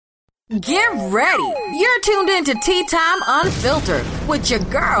Get ready. You're tuned into Tea Time Unfiltered with your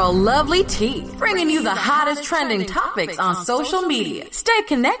girl, Lovely Tea, bringing you the hottest trending topics on social media. Stay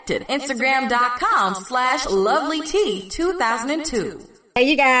connected. Instagram.com/LovelyT2002. Hey,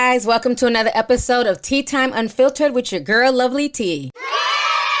 you guys. Welcome to another episode of Tea Time Unfiltered with your girl, Lovely Tea.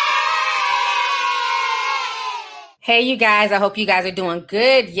 Hey, you guys, I hope you guys are doing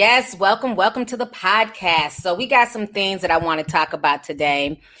good. Yes, welcome to the podcast. So we got some things that I want to talk about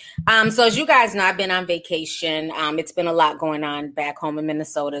today. So as you guys know, I've been on vacation. It's been a lot going on back home in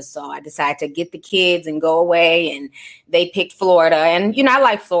Minnesota. So I decided to get the kids and go away, and they picked Florida. And, you know, I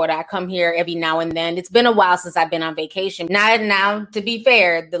like Florida. I come here every now and then. It's been a while since I've been on vacation. Now, to be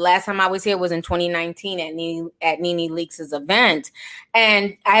fair, the last time I was here was in 2019 at Nene Leakes' event.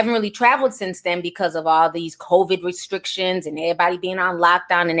 And I haven't really traveled since then because of all these COVID restrictions and everybody being on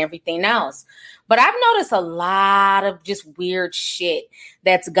lockdown and everything else. But I've noticed a lot of just weird shit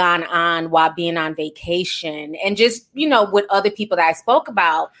that's gone on while being on vacation and just, you know, with other people that I spoke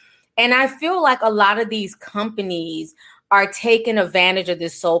about. And I feel like a lot of these companies are taking advantage of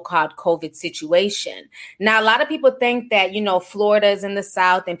this so-called COVID situation. Now, a lot of people think that, you know, Florida is in the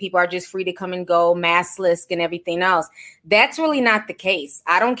South and people are just free to come and go, maskless and everything else. That's really not the case.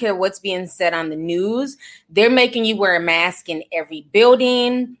 I don't care what's being said on the news. They're making you wear a mask in every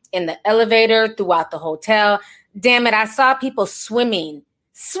building, in the elevator, throughout the hotel. Damn it, I saw people swimming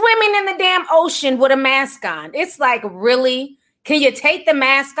in the damn ocean with a mask on. It's like, really? Can you take the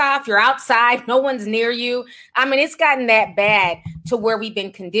mask off? You're outside. No one's near you. I mean, it's gotten that bad to where we've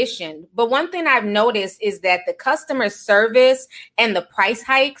been conditioned. But one thing I've noticed is that the customer service and the price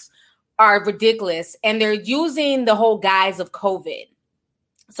hikes are ridiculous. And they're using the whole guise of COVID.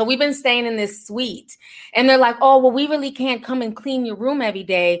 So we've been staying in this suite and they're like, oh, well, we really can't come and clean your room every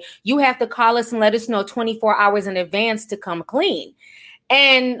day. You have to call us and let us know 24 hours in advance to come clean.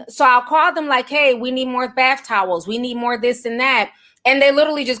 And so I'll call them like, hey, we need more bath towels. We need more this and that. And they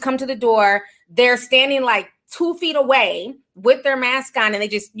literally just come to the door. They're standing like 2 feet away with their mask on. And they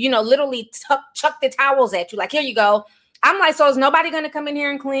just, you know, literally chuck the towels at you. Like, here you go. I'm like, so is nobody going to come in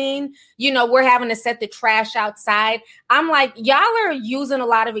here and clean? You know, we're having to set the trash outside. I'm like, y'all are using a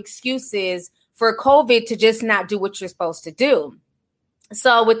lot of excuses for COVID to just not do what you're supposed to do.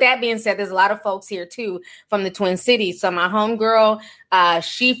 So with that being said, there's a lot of folks here, too, from the Twin Cities. So my homegirl,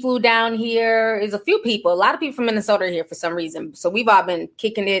 she flew down here. There's a few people. A lot of people from Minnesota are here for some reason. So we've all been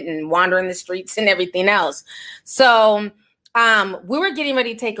kicking it and wandering the streets and everything else. So we were getting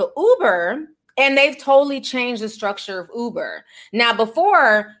ready to take an Uber. And they've totally changed the structure of Uber. Now,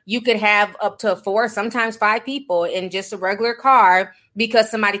 before you could have up to 4, sometimes 5 people in just a regular car because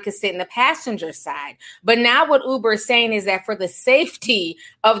somebody could sit in the passenger side. But now what Uber is saying is that for the safety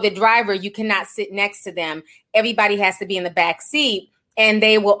of the driver, you cannot sit next to them. Everybody has to be in the back seat, and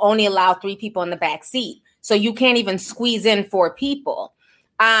they will only allow 3 people in the back seat. So you can't even squeeze in 4 people.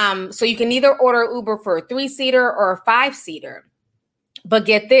 So you can either order Uber for a 3-seater or a 5-seater. But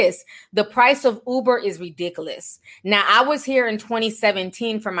get this, the price of Uber is ridiculous. Now, I was here in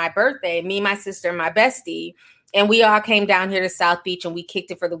 2017 for my birthday, me, my sister, and my bestie, and we all came down here to South Beach and we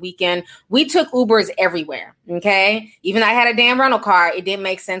kicked it for the weekend. We took Ubers everywhere, okay? Even though I had a damn rental car, it didn't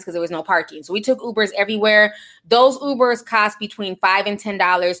make sense because there was no parking. So we took Ubers everywhere. Those Ubers cost between $5 and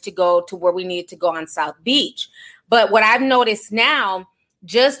 $10 to go to where we needed to go on South Beach. But what I've noticed now,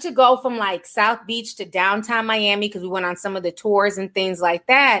 just to go from like South Beach to downtown Miami, because we went on some of the tours and things like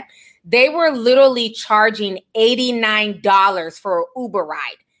that, they were literally charging $89 for an Uber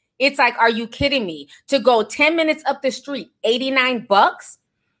ride. It's like, are you kidding me? To go 10 minutes up the street, $89?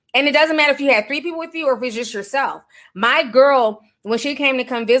 And it doesn't matter if you had 3 people with you or if it's just yourself. My girl, when she came to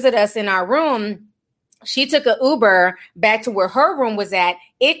come visit us in our room, she took an Uber back to where her room was at.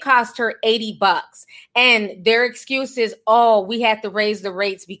 It cost her $80. And their excuse is, oh, we had to raise the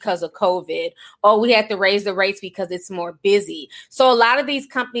rates because of COVID. Oh, we had to raise the rates because it's more busy. So a lot of these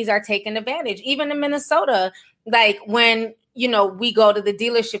companies are taking advantage. Even in Minnesota, like when, you know, we go to the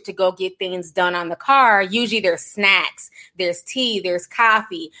dealership to go get things done on the car, usually there's snacks, there's tea, there's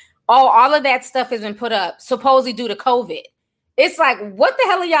coffee. Oh, all of that stuff has been put up supposedly due to COVID. It's like, what the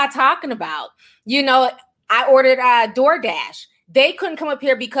hell are y'all talking about? You know, I ordered DoorDash. They couldn't come up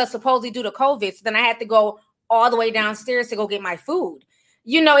here because supposedly due to COVID. So then I had to go all the way downstairs to go get my food.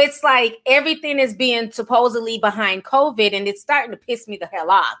 You know, it's like everything is being supposedly behind COVID, and it's starting to piss me the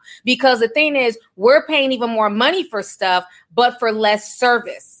hell off. Because the thing is, we're paying even more money for stuff, but for less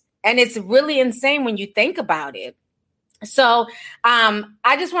service. And it's really insane when you think about it. So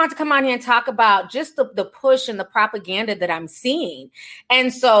I just wanted to come on here and talk about just the push and the propaganda that I'm seeing.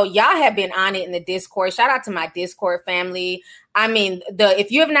 And so y'all have been on it in the Discord. Shout out to my Discord family. I mean,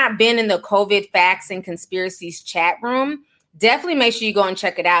 if you have not been in the COVID facts and conspiracies chat room, definitely make sure you go and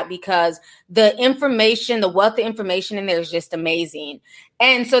check it out, because the information, the wealth of information in there is just amazing.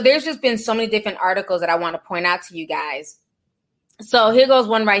 And so there's just been so many different articles that I want to point out to you guys. So here goes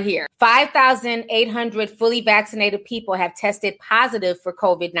one right here. 5,800 fully vaccinated people have tested positive for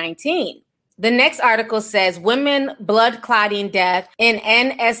COVID-19. The next article says women blood clotting death in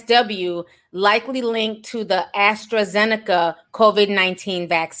NSW likely linked to the AstraZeneca COVID-19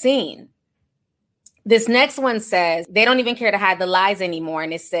 vaccine. This next one says they don't even care to hide the lies anymore.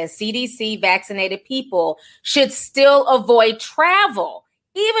 And it says CDC vaccinated people should still avoid travel,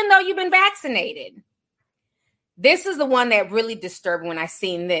 even though you've been vaccinated. This is the one that really disturbed me when I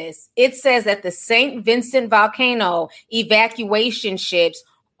seen this. It says that the St. Vincent volcano evacuation ships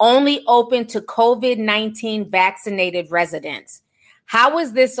only open to COVID-19 vaccinated residents. How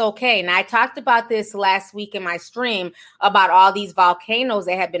is this okay? And I talked about this last week in my stream about all these volcanoes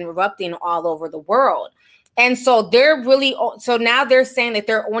that have been erupting all over the world. And so now they're saying that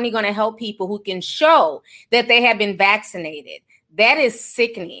they're only going to help people who can show that they have been vaccinated. That is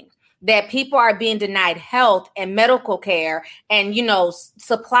sickening. That people are being denied health and medical care and,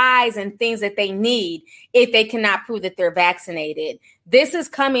 supplies and things that they need if they cannot prove that they're vaccinated. This is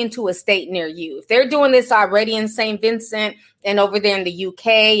coming to a state near you. If they're doing this already in St. Vincent and over there in the UK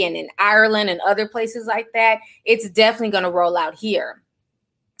and in Ireland and other places like that, it's definitely going to roll out here.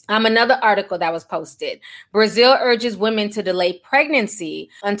 Another article that was posted. Brazil urges women to delay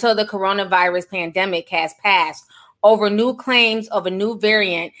pregnancy until the coronavirus pandemic has passed over new claims of a new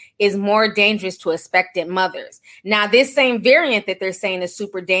variant is more dangerous to expectant mothers. Now, this same variant that they're saying is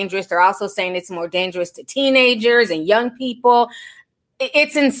super dangerous, they're also saying it's more dangerous to teenagers and young people.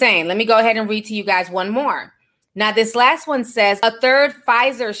 It's insane. Let me go ahead and read to you guys one more. Now, this last one says a third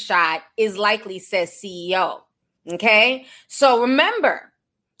Pfizer shot is likely, says CEO. Okay, so remember,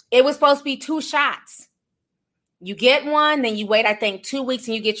 it was supposed to be 2 shots. You get one, then you wait, I think, 2 weeks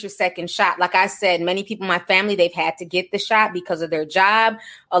and you get your second shot. Like I said, many people in my family, they've had to get the shot because of their job.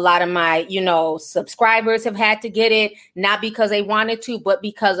 A lot of my, subscribers have had to get it, not because they wanted to, but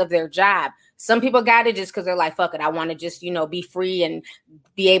because of their job. Some people got it just because they're like, fuck it, I want to just, be free and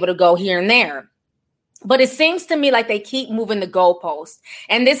be able to go here and there. But it seems to me like they keep moving the goalposts.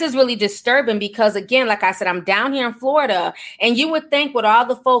 And this is really disturbing because, again, like I said, I'm down here in Florida, and you would think with all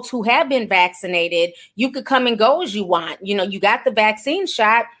the folks who have been vaccinated, you could come and go as you want. You got the vaccine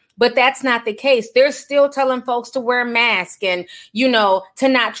shot, but that's not the case. They're still telling folks to wear a mask and, to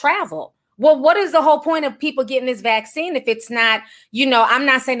not travel. Well, what is the whole point of people getting this vaccine if it's not, I'm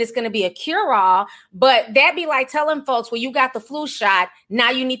not saying it's going to be a cure-all, but that'd be like telling folks, well, you got the flu shot. Now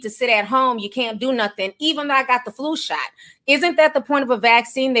you need to sit at home. You can't do nothing, even though I got the flu shot. Isn't that the point of a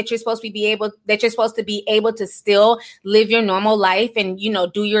vaccine, that you're supposed to be able to still live your normal life and,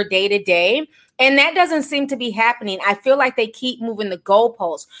 do your day to day? And that doesn't seem to be happening. I feel like they keep moving the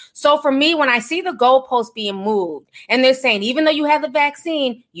goalposts. So for me, when I see the goalposts being moved and they're saying, even though you have the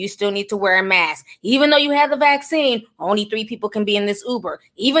vaccine, you still need to wear a mask. Even though you have the vaccine, only 3 people can be in this Uber.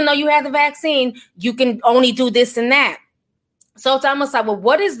 Even though you have the vaccine, you can only do this and that. So it's almost like, well,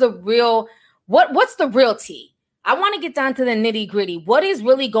 what's the real tea? I want to get down to the nitty gritty. What is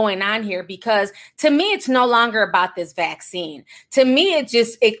really going on here? Because to me, it's no longer about this vaccine. To me,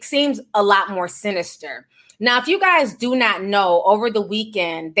 it seems a lot more sinister. Now, if you guys do not know, over the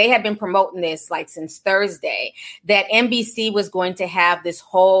weekend, they have been promoting this like since Thursday, that NBC was going to have this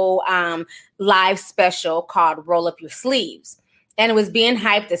whole live special called Roll Up Your Sleeves. And it was being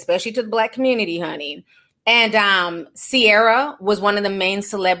hyped, especially to the Black community, honey. And Sierra was one of the main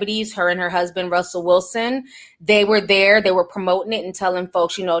celebrities, her and her husband, Russell Wilson. They were there. They were promoting it and telling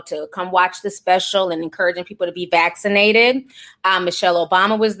folks, to come watch the special and encouraging people to be vaccinated. Michelle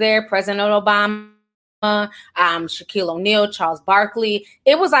Obama was there, President Obama, Shaquille O'Neal, Charles Barkley.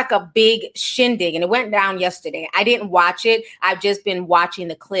 It was like a big shindig, and it went down yesterday. I didn't watch it. I've just been watching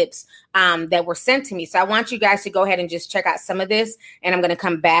the clips that were sent to me. So I want you guys to go ahead and just check out some of this, and I'm going to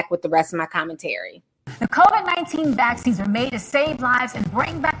come back with the rest of my commentary. The COVID-19 vaccines are made to save lives and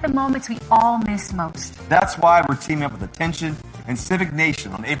bring back the moments we all miss most. That's why we're teaming up with Attention and Civic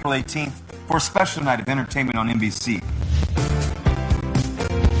Nation on April 18th for a special night of entertainment on NBC.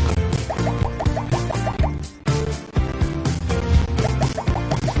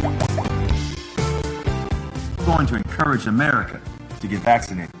 We're going to encourage America to get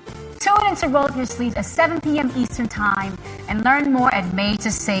vaccinated. Tune in to Roll Up Your Sleeves at 7 p.m. Eastern Time and learn more at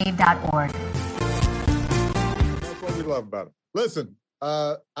madeToSave.org. we love about it. Listen,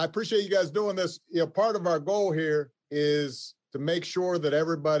 I appreciate you guys doing this. Part of our goal here is to make sure that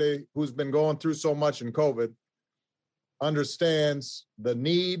everybody who's been going through so much in COVID understands the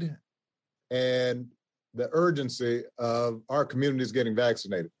need and the urgency of our communities getting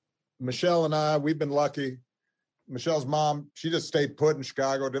vaccinated. Michelle and I, we've been lucky. Michelle's mom, she just stayed put in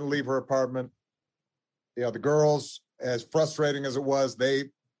Chicago, didn't leave her apartment. The girls, as frustrating as it was, they,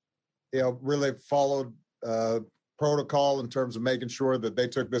 really followed protocol in terms of making sure that they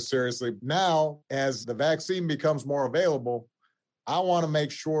took this seriously. Now, as the vaccine becomes more available, I want to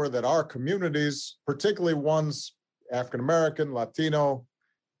make sure that our communities, particularly ones African-American, Latino,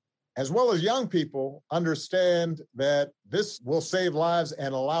 as well as young people, understand that this will save lives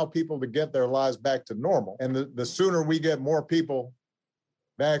and allow people to get their lives back to normal. And the sooner we get more people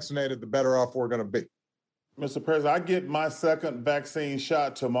vaccinated, the better off we're going to be. Mr. President, I get my second vaccine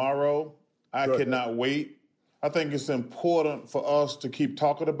shot tomorrow. I cannot wait. I think it's important for us to keep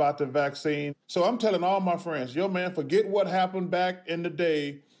talking about the vaccine. So I'm telling all my friends, man, forget what happened back in the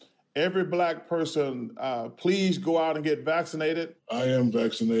day. Every Black person, please go out and get vaccinated. I am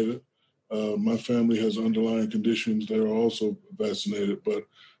vaccinated. My family has underlying conditions. They're also vaccinated, but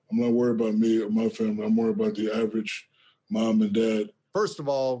I'm not worried about me or my family. I'm worried about the average mom and dad. First of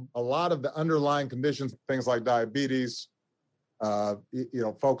all, a lot of the underlying conditions, things like diabetes,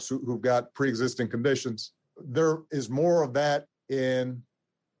 folks who've got pre-existing conditions, there is more of that in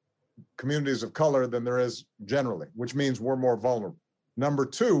communities of color than there is generally, which means we're more vulnerable. Number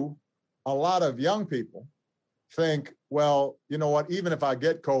two, a lot of young people think, well, you know what, even if I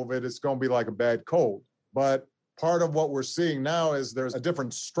get COVID, it's going to be like a bad cold. But part of what we're seeing now is there's a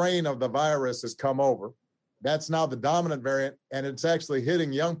different strain of the virus has come over. That's now the dominant variant, and it's actually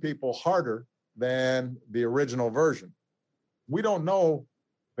hitting young people harder than the original version. We don't know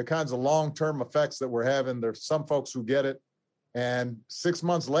the kinds of long-term effects that we're having. There's some folks who get it, and 6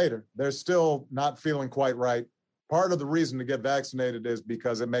 months later, they're still not feeling quite right. Part of the reason to get vaccinated is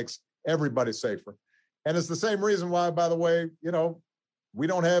because it makes everybody safer. And it's the same reason why, by the way, we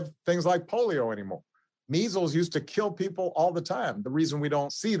don't have things like polio anymore. Measles used to kill people all the time. The reason we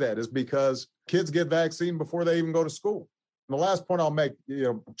don't see that is because kids get vaccine before they even go to school. And the last point I'll make,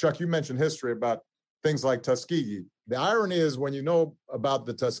 Chuck, you mentioned history about things like Tuskegee. The irony is when you know about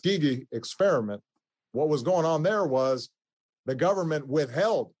the Tuskegee experiment, what was going on there was the government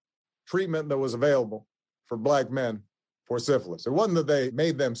withheld treatment that was available for Black men for syphilis. It wasn't that they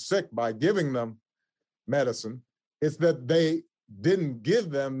made them sick by giving them medicine. It's that they didn't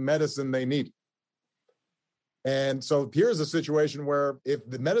give them medicine they needed. And so here's a situation where if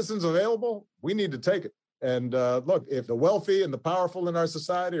the medicine's available, we need to take it. And look, if the wealthy and the powerful in our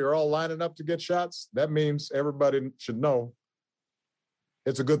society are all lining up to get shots, that means everybody should know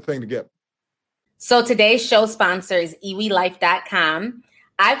it's a good thing to get. So today's show sponsor is iwilife.com.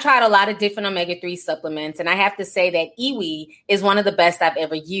 I've tried a lot of different omega-3 supplements, and I have to say that Iwi is one of the best I've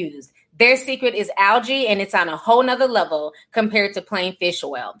ever used. Their secret is algae, and it's on a whole nother level compared to plain fish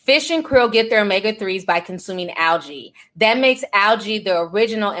oil. Fish and krill get their omega-3s by consuming algae. That makes algae the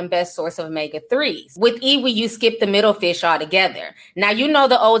original and best source of omega-3s. With Iwi, you skip the middle fish altogether. Now, you know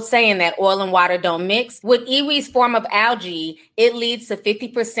the old saying that oil and water don't mix. With Iwi's form of algae, it leads to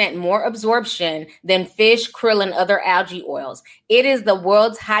 50% more absorption than fish, krill, and other algae oils. It is the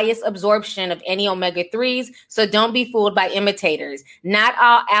world's highest absorption of any omega-3s, so don't be fooled by imitators. Not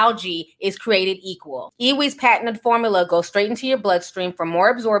all algae is created equal. Iwi's patented formula goes straight into your bloodstream for more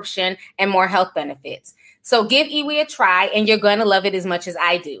absorption and more health benefits. So give Iwi a try, and you're going to love it as much as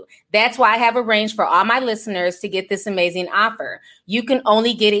I do. That's why I have arranged for all my listeners to get this amazing offer. You can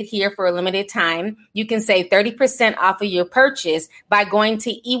only get it here for a limited time. You can save 30% off of your purchase by going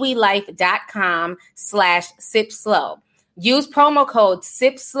to iwilife.com/sipslow. Use promo code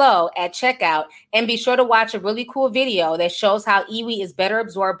SIPSLOW at checkout and be sure to watch a really cool video that shows how Iwi is better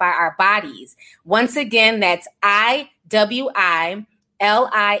absorbed by our bodies. Once again, that's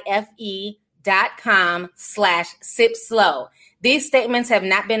iwilife.com/sipslow. These statements have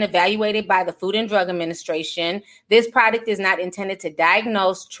not been evaluated by the Food and Drug Administration. This product is not intended to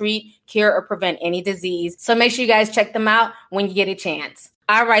diagnose, treat, cure, or prevent any disease. So make sure you guys check them out when you get a chance.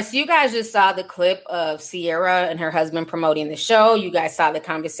 All right, so you guys just saw the clip of Sierra and her husband promoting the show. You guys saw the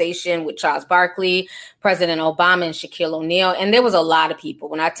conversation with Charles Barkley, President Obama, and Shaquille O'Neal. And there was a lot of people.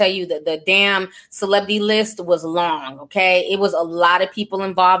 When I tell you that the damn celebrity list was long, okay? It was a lot of people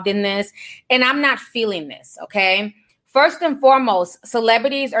involved in this. And I'm not feeling this, okay? First and foremost,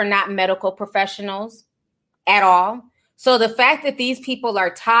 celebrities are not medical professionals at all. So the fact that these people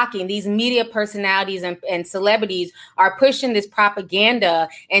are talking, these media personalities and celebrities are pushing this propaganda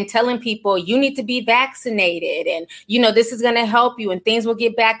and telling people you need to be vaccinated and, this is going to help you and things will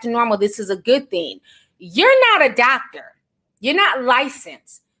get back to normal. This is a good thing. You're not a doctor. You're not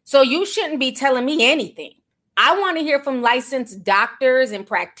licensed. So you shouldn't be telling me anything. I want to hear from licensed doctors and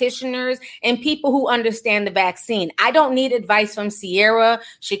practitioners and people who understand the vaccine. I don't need advice from Sierra,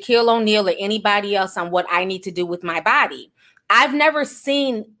 Shaquille O'Neal, or anybody else on what I need to do with my body. I've never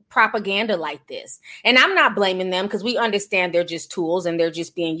seen propaganda like this. And I'm not blaming them because we understand they're just tools and they're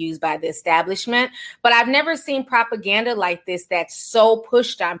just being used by the establishment. But I've never seen propaganda like this that's so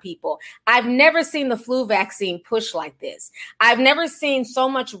pushed on people. I've never seen the flu vaccine pushed like this. I've never seen so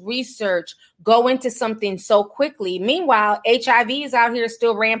much research go into something so quickly. Meanwhile, HIV is out here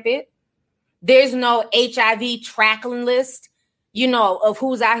still rampant. There's no HIV tracking list, of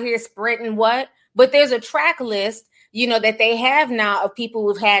who's out here spreading what. But there's a track list that they have now of people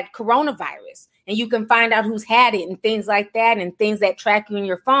who've had coronavirus, and you can find out who's had it and things like that and things that track you in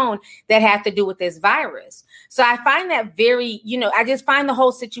your phone that have to do with this virus. So I find that very, I just find the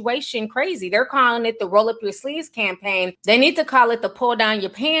whole situation crazy. They're calling it the roll up your sleeves campaign. They need to call it the pull down your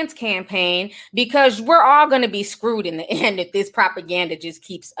pants campaign, because we're all going to be screwed in the end if this propaganda just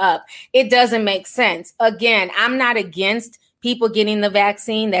keeps up. It doesn't make sense. Again, I'm not against people getting the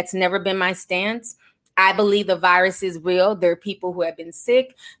vaccine. That's never been my stance. I believe the virus is real. There are people who have been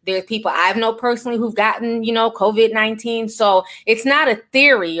sick. There's people I've known personally who've gotten, COVID-19. So it's not a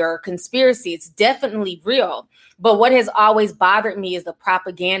theory or a conspiracy. It's definitely real. But what has always bothered me is the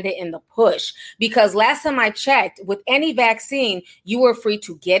propaganda and the push. Because last time I checked, with any vaccine, you were free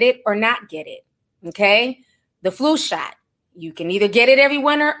to get it or not get it. Okay? The flu shot. You can either get it every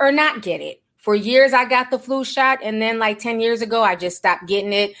winter or not get it. For years, I got the flu shot. And then like 10 years ago, I just stopped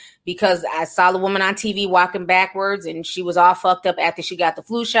getting it because I saw the woman on TV walking backwards and she was all fucked up after she got the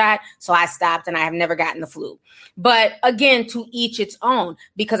flu shot. So I stopped and I have never gotten the flu. But again, to each its own,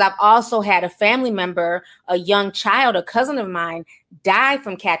 because I've also had a family member, a young child, a cousin of mine, die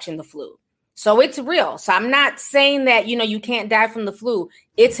from catching the flu. So it's real. So I'm not saying that, you can't die from the flu.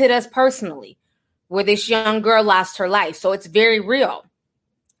 It's hit us personally, where this young girl lost her life. So it's very real.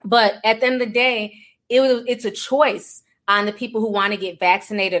 But at the end of the day, it's a choice on the people who want to get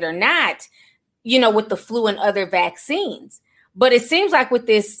vaccinated or not, with the flu and other vaccines. But it seems like with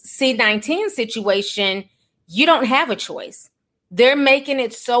this C-19 situation, you don't have a choice. They're making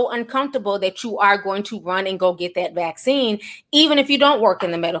it so uncomfortable that you are going to run and go get that vaccine, even if you don't work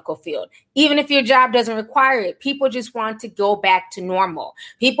in the medical field, even if your job doesn't require it. People just want to go back to normal.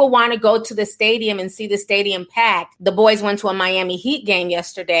 People want to go to the stadium and see the stadium packed. The boys went to a Miami Heat game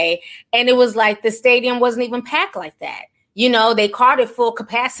yesterday, and it was like the stadium wasn't even packed like that. They called it full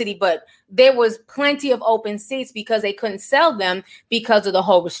capacity, but there was plenty of open seats because they couldn't sell them because of the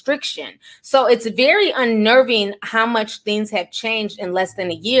whole restriction. So it's very unnerving how much things have changed in less than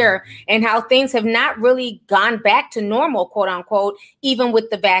a year and how things have not really gone back to normal, quote unquote, even with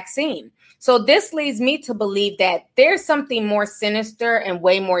the vaccine. So this leads me to believe that there's something more sinister and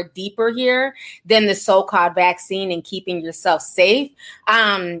way more deeper here than the so-called vaccine and keeping yourself safe.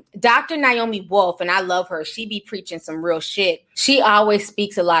 Dr. Naomi Wolf, and I love her, she be preaching some real shit. She always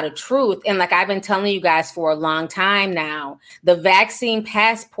speaks a lot of truth. And like I've been telling you guys for a long time now, the vaccine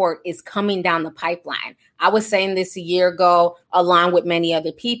passport is coming down the pipeline. I was saying this a year ago, along with many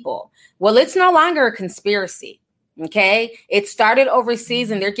other people. Well, it's no longer a conspiracy. Okay, it started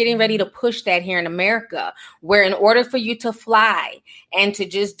overseas and they're getting ready to push that here in America, where in order for you to fly and to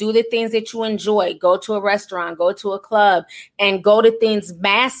just do the things that you enjoy, go to a restaurant, go to a club and go to things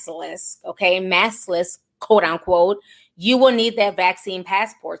maskless, quote unquote, you will need that vaccine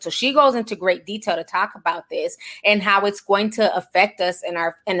passport. So she goes into great detail to talk about this and how it's going to affect us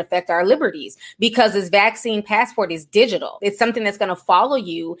and affect our liberties, because this vaccine passport is digital. It's something that's going to follow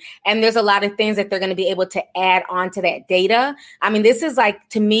you. And there's a lot of things that they're going to be able to add on to that data. I mean, this is like,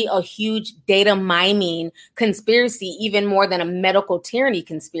 to me, a huge data mining conspiracy, even more than a medical tyranny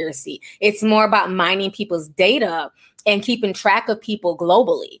conspiracy. It's more about mining people's data and keeping track of people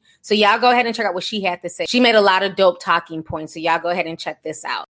globally. So y'all go ahead and check out what she had to say. She made a lot of dope talking points. So y'all go ahead and check this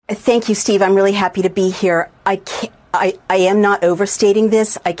out. Thank you, Steve. I'm really happy to be here. I am not overstating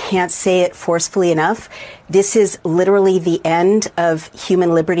this. I can't say it forcefully enough. This is literally the end of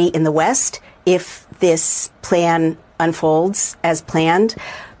human liberty in the West if this plan unfolds as planned.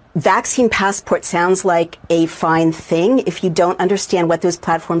 vaccine passport sounds like a fine thing if you don't understand what those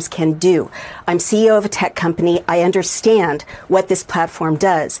platforms can do. I'm CEO of a tech company. I understand what this platform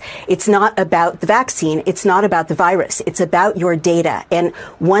does. It's not about the vaccine. It's not about the virus. It's about your data. And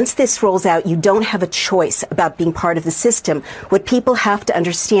once this rolls out, you don't have a choice about being part of the system. What people have to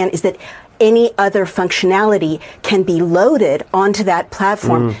understand is that any other functionality can be loaded onto that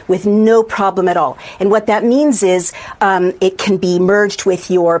platform with no problem at all. And what that means is it can be merged with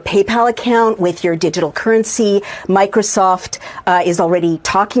your PayPal account, with your digital currency. Microsoft is already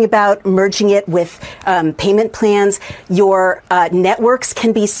talking about merging it with payment plans. Your networks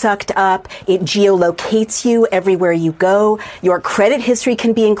can be sucked up. It geolocates you everywhere you go. Your credit history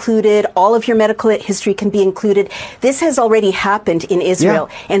can be included. All of your medical history can be included. This has already happened in Israel.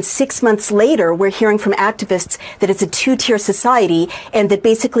 Yeah. And 6 months later, we're hearing from activists that it's a two-tier society and that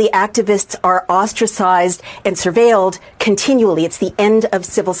basically activists are ostracized and surveilled continually. It's the end of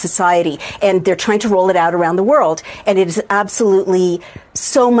civil society, and they're trying to roll it out around the world. And it is absolutely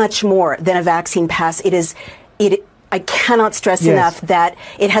so much more than a vaccine pass. I cannot stress enough that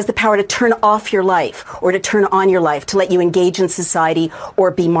it has the power to turn off your life or to turn on your life, to let you engage in society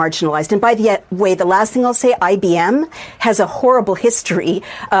or be marginalized. And by the way, the last thing I'll say, IBM has a horrible history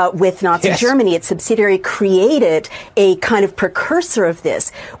with Nazi Germany. Its subsidiary created a kind of precursor of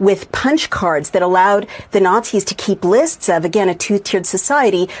this with punch cards that allowed the Nazis to keep lists of, again, a two-tiered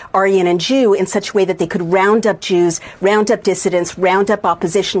society, Aryan and Jew, in such a way that they could round up Jews, round up dissidents, round up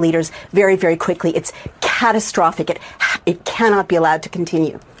opposition leaders very, very quickly. It's catastrophic. It cannot be allowed to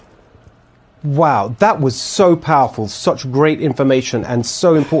continue. Wow, that was so powerful, such great information, and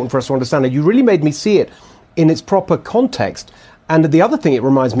so important for us to understand. And you really made me see it in its proper context. And the other thing it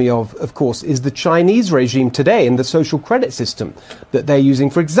reminds me of course, is the Chinese regime today and the social credit system that they're using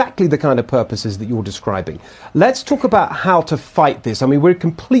for exactly the kind of purposes that you're describing. Let's talk about how to fight this. I mean, we're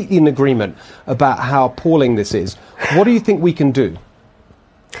completely in agreement about how appalling this is. What do you think we can do?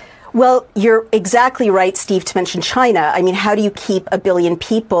 Well, you're exactly right, Steve, to mention China. I mean, how do you keep 1 billion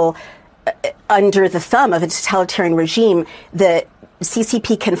people under the thumb of a totalitarian regime? The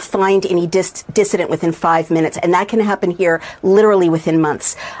CCP can find any dissident within 5 minutes, and that can happen here literally within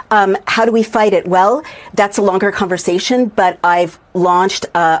months. How do we fight it? Well, that's a longer conversation, but I've launched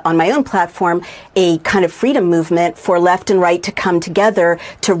on my own platform a kind of freedom movement for left and right to come together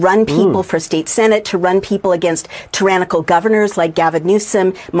to run people for state senate, to run people against tyrannical governors like Gavin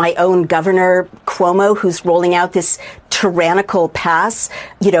Newsom, my own governor Cuomo, who's rolling out this tyrannical pass,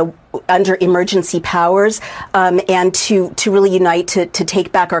 under emergency powers, and to really unite to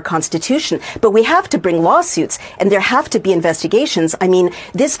take back our Constitution. But we have to bring lawsuits, and there have to be investigations. I mean,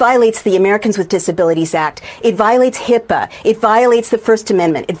 this violates the Americans with Disabilities Act. It violates HIPAA. It violates the First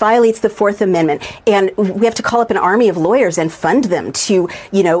Amendment. It violates the Fourth Amendment. And we have to call up an army of lawyers and fund them to,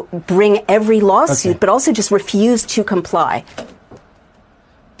 bring every lawsuit, but also just refuse to comply.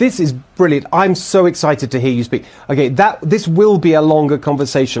 This is brilliant. I'm so excited to hear you speak. Okay, this will be a longer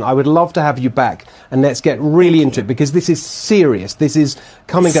conversation. I would love to have you back, and let's get really into it, because this is serious. This is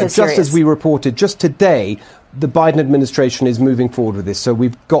coming down. Just as we reported just today, the Biden administration is moving forward with this, so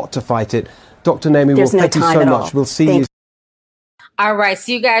we've got to fight it. Dr. Naomi Wolf, thank you so much. We'll see you. All right,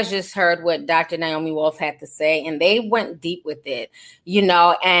 so you guys just heard what Dr. Naomi Wolf had to say, and they went deep with it,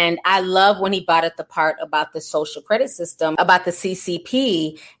 and I love when he brought up the part about the social credit system, about the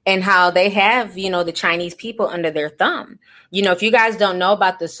CCP, and how they have, the Chinese people under their thumb. If you guys don't know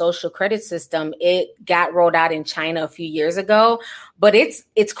about the social credit system, it got rolled out in China a few years ago, but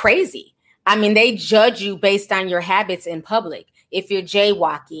it's crazy. I mean, they judge you based on your habits in public. If you're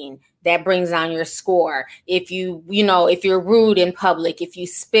jaywalking, that brings down your score. If if you're rude in public, if you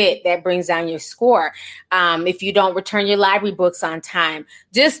spit, that brings down your score. If you don't return your library books on time,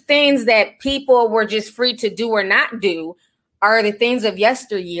 just things that people were just free to do or not do are the things of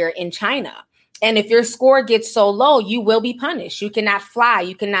yesteryear in China. And if your score gets so low, you will be punished. You cannot fly.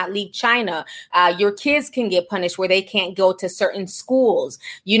 You cannot leave China. Your kids can get punished where they can't go to certain schools.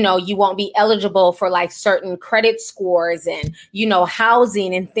 You won't be eligible for like certain credit scores and,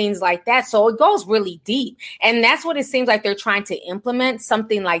 housing and things like that. So it goes really deep. And that's what it seems like they're trying to implement,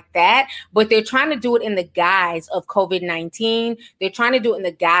 something like that. But they're trying to do it in the guise of COVID-19. They're trying to do it in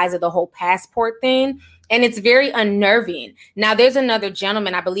the guise of the whole passport thing. And it's very unnerving. Now, there's another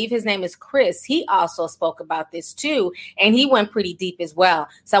gentleman, I believe his name is Chris. He also spoke about this too, and he went pretty deep as well.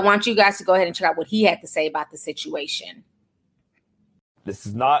 So I want you guys to go ahead and check out what he had to say about the situation. This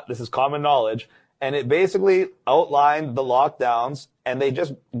is common knowledge. And it basically outlined the lockdowns, and they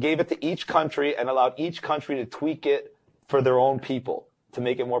just gave it to each country and allowed each country to tweak it for their own people. to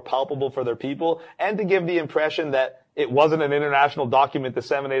make it more palpable for their people and to give the impression that it wasn't an international document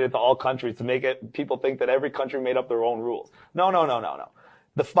disseminated to all countries to make it people think that every country made up their own rules. No.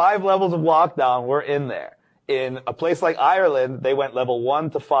 The 5 levels of lockdown were in there. In a place like Ireland, they went level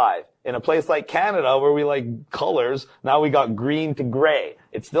 1 to 5. In a place like Canada, where we like colors, now we got green to gray.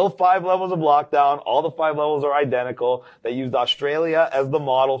 It's still 5 levels of lockdown. All the 5 levels are identical. They used Australia as the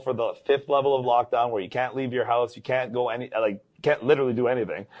model for the 5th level of lockdown, where you can't leave your house, you can't go can't literally do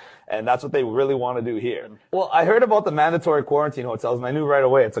anything. And that's what they really want to do here. Well, I heard about the mandatory quarantine hotels, and I knew right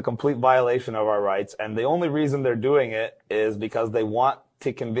away it's a complete violation of our rights. And the only reason they're doing it is because they want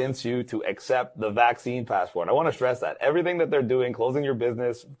to convince you to accept the vaccine passport. I want to stress that. Everything that they're doing, closing your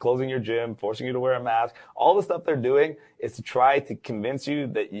business, closing your gym, forcing you to wear a mask, all the stuff they're doing is to try to convince you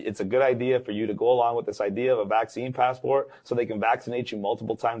that it's a good idea for you to go along with this idea of a vaccine passport so they can vaccinate you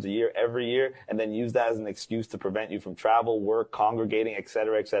multiple times a year, every year, and then use that as an excuse to prevent you from travel, work, congregating, et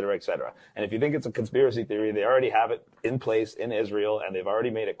cetera, et cetera, et cetera. And if you think it's a conspiracy theory, they already have it in place in Israel, and they've already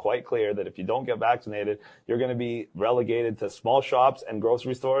made it quite clear that if you don't get vaccinated, you're going to be relegated to small shops and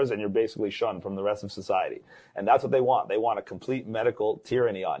grocery stores, and you're basically shunned from the rest of society. And that's what they want. They want a complete medical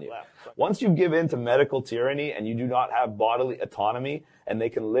tyranny on you. Once you give in to medical tyranny and you do not have bodily autonomy, and they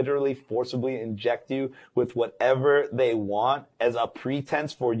can literally forcibly inject you with whatever they want as a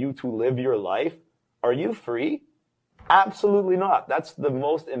pretense for you to live your life, are you free? Absolutely not. That's the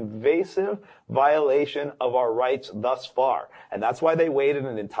most invasive violation of our rights thus far. And that's why they waited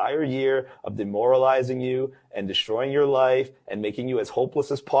an entire year of demoralizing you and destroying your life and making you as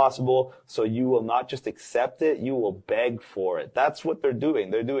hopeless as possible so you will not just accept it, you will beg for it. That's what they're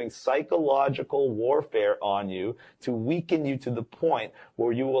doing. They're doing psychological warfare on you to weaken you to the point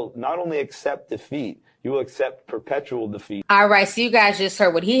where you will not only accept defeat, you will accept perpetual defeat. All right. So you guys just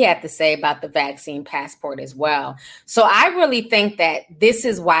heard what he had to say about the vaccine passport as well. So I really think that this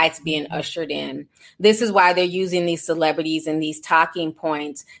is why it's being ushered in. This is why they're using these celebrities and these talking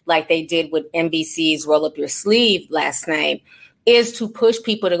points like they did with NBC's Roll Up Your Sleeve last night, is to push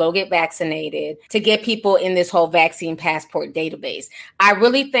people to go get vaccinated, to get people in this whole vaccine passport database. I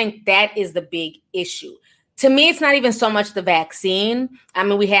really think that is the big issue. To me, it's not even so much the vaccine. I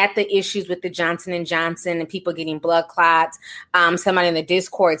mean, we had the issues with the Johnson & Johnson and people getting blood clots. Somebody in the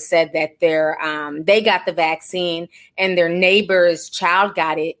Discord said that they got the vaccine and their neighbor's child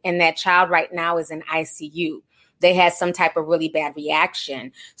got it, and that child right now is in ICU. They had some type of really bad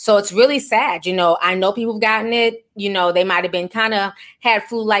reaction. So it's really sad. You know, I know people have gotten it. You know, they might have been had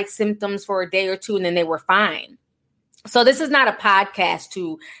flu-like symptoms for a day or two, and then they were fine. So this is not a podcast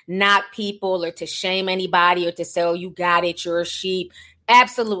to knock people or to shame anybody or to say, oh, you got it, you're a sheep.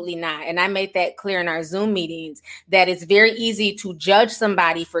 Absolutely not. And I made that clear in our Zoom meetings that it's very easy to judge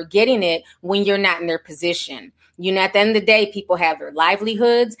somebody for getting it when you're not in their position. You know, at the end of the day, people have their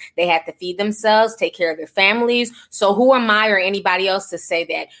livelihoods. They have to feed themselves, take care of their families. So who am I or anybody else to say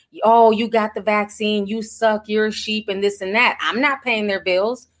that, oh, you got the vaccine, you suck, you're a sheep and this and that. I'm not paying their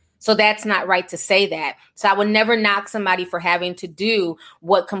bills. So that's not right to say that. So I would never knock somebody for having to do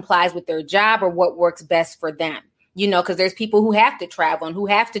what complies with their job or what works best for them. You know, because there's people who have to travel and who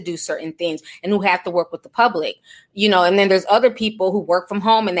have to do certain things and who have to work with the public, you know, and then there's other people who work from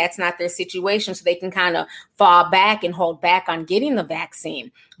home and that's not their situation. So they can kind of fall back and hold back on getting the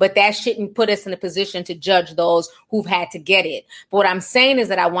vaccine. But that shouldn't put us in a position to judge those who've had to get it. But what I'm saying is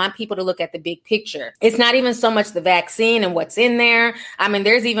that I want people to look at the big picture. It's not even so much the vaccine and what's in there. I mean,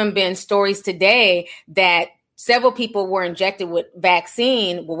 there's even been stories today that several people were injected with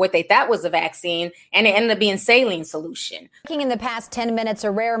vaccine, well, what they thought was a vaccine, and it ended up being saline solution. In the past 10 minutes, a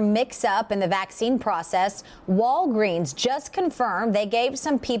rare mix-up in the vaccine process. Walgreens just confirmed they gave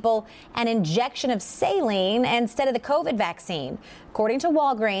some people an injection of saline instead of the COVID vaccine. According to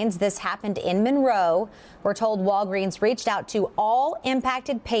Walgreens, this happened in Monroe. We're told Walgreens reached out to all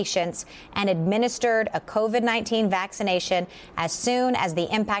impacted patients and administered a COVID-19 vaccination as soon as the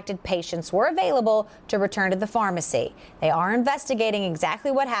impacted patients were available to return to the pharmacy. They are investigating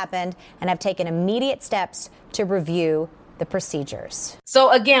exactly what happened and have taken immediate steps to review the procedures.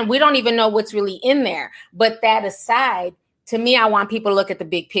 So again, we don't even know what's really in there. But that aside, to me, I want people to look at the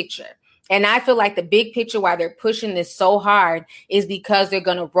big picture. And I feel like the big picture why they're pushing this so hard is because they're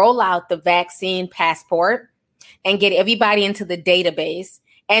going to roll out the vaccine passport and get everybody into the database.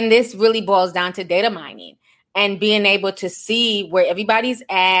 And this really boils down to data mining and being able to see where everybody's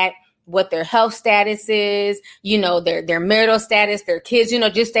at, what their health status is, you know, their marital status, their kids, you know,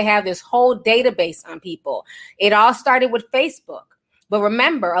 just to have this whole database on people. It all started with Facebook. But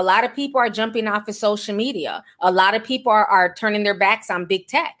remember, a lot of people are jumping off of social media. A lot of people are turning their backs on big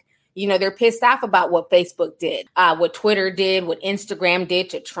tech. You know, they're pissed off about what Facebook did, what Twitter did, what Instagram did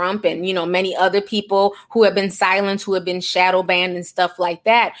to Trump and, you know, many other people who have been silenced, who have been shadow banned and stuff like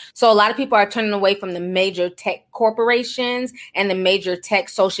that. So a lot of people are turning away from the major tech corporations and the major tech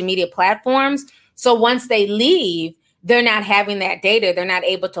social media platforms. So once they leave, they're not having that data. They're not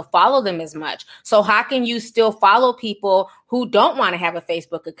able to follow them as much. So how can you still follow people who don't want to have a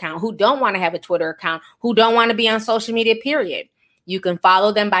Facebook account, who don't want to have a Twitter account, who don't want to be on social media, period? You can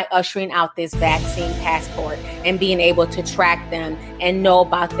follow them by ushering out this vaccine passport and being able to track them and know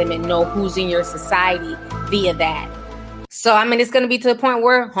about them and know who's in your society via that. So, I mean, it's going to be to the point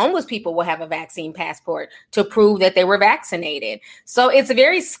where homeless people will have a vaccine passport to prove that they were vaccinated. So it's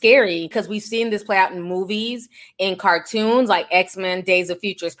very scary because we've seen this play out in movies, in cartoons like X-Men Days of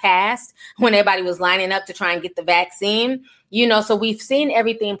Futures Past, when everybody was lining up to try and get the vaccine. You know, so we've seen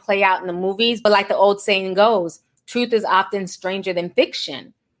everything play out in the movies. But like the old saying goes, truth is often stranger than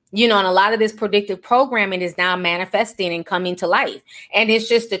fiction. You know, and a lot of this predictive programming is now manifesting and coming to life. And it's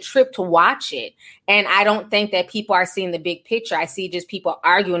just a trip to watch it. And I don't think that people are seeing the big picture. I see just people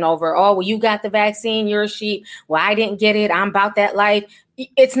arguing over, oh, well, you got the vaccine, you're a sheep. Well, I didn't get it. I'm about that life.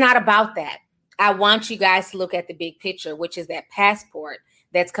 It's not about that. I want you guys to look at the big picture, which is that passport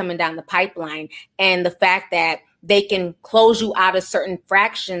that's coming down the pipeline and the fact that they can close you out of certain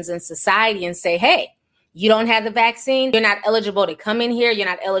fractions in society and say, hey, you don't have the vaccine. You're not eligible to come in here. You're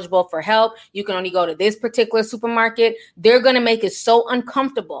not eligible for help. You can only go to this particular supermarket. They're going to make it so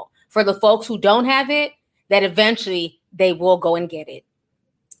uncomfortable for the folks who don't have it that eventually they will go and get it.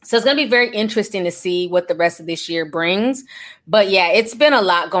 So it's going to be very interesting to see what the rest of this year brings. But yeah, it's been a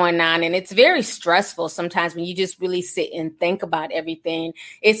lot going on and it's very stressful sometimes when you just really sit and think about everything.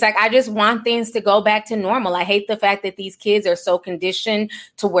 It's like, I just want things to go back to normal. I hate the fact that these kids are so conditioned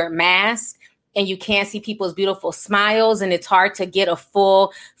to wear masks. And you can't see people's beautiful smiles and it's hard to get a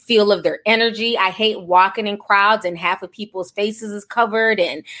full feel of their energy. I hate walking in crowds and half of people's faces is covered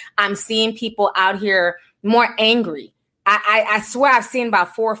and I'm seeing people out here more angry. I swear I've seen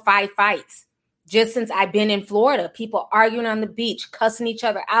about 4 or 5 fights just since I've been in Florida. People arguing on the beach, cussing each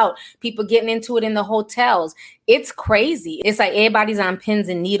other out, people getting into it in the hotels. It's crazy. It's like everybody's on pins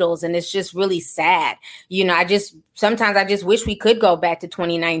and needles and it's just really sad. You know, sometimes I just wish we could go back to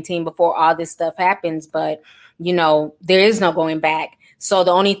 2019 before all this stuff happens, but you know, there is no going back. So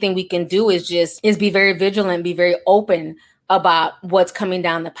the only thing we can do is be very vigilant, be very open about what's coming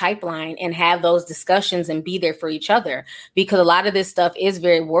down the pipeline and have those discussions and be there for each other, because a lot of this stuff is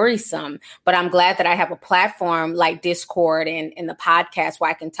very worrisome. But I'm glad that I have a platform like Discord and the podcast where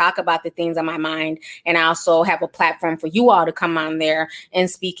I can talk about the things on my mind. And I also have a platform for you all to come on there and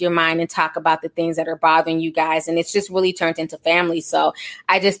speak your mind and talk about the things that are bothering you guys. And it's just really turned into family. So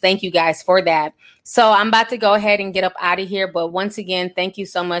I just thank you guys for that. So I'm about to go ahead and get up out of here. But once again, thank you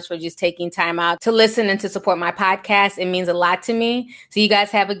so much for just taking time out to listen and to support my podcast. It means a lot to me. So you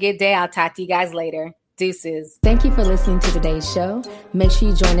guys have a good day. I'll talk to you guys later. Deuces. Thank you for listening to today's show. Make sure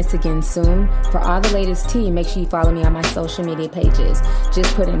you join us again soon. For all the latest tea, make sure you follow me on my social media pages.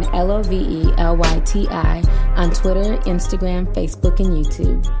 Just put in LOVELYTI on Twitter, Instagram, Facebook, and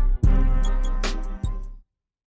YouTube.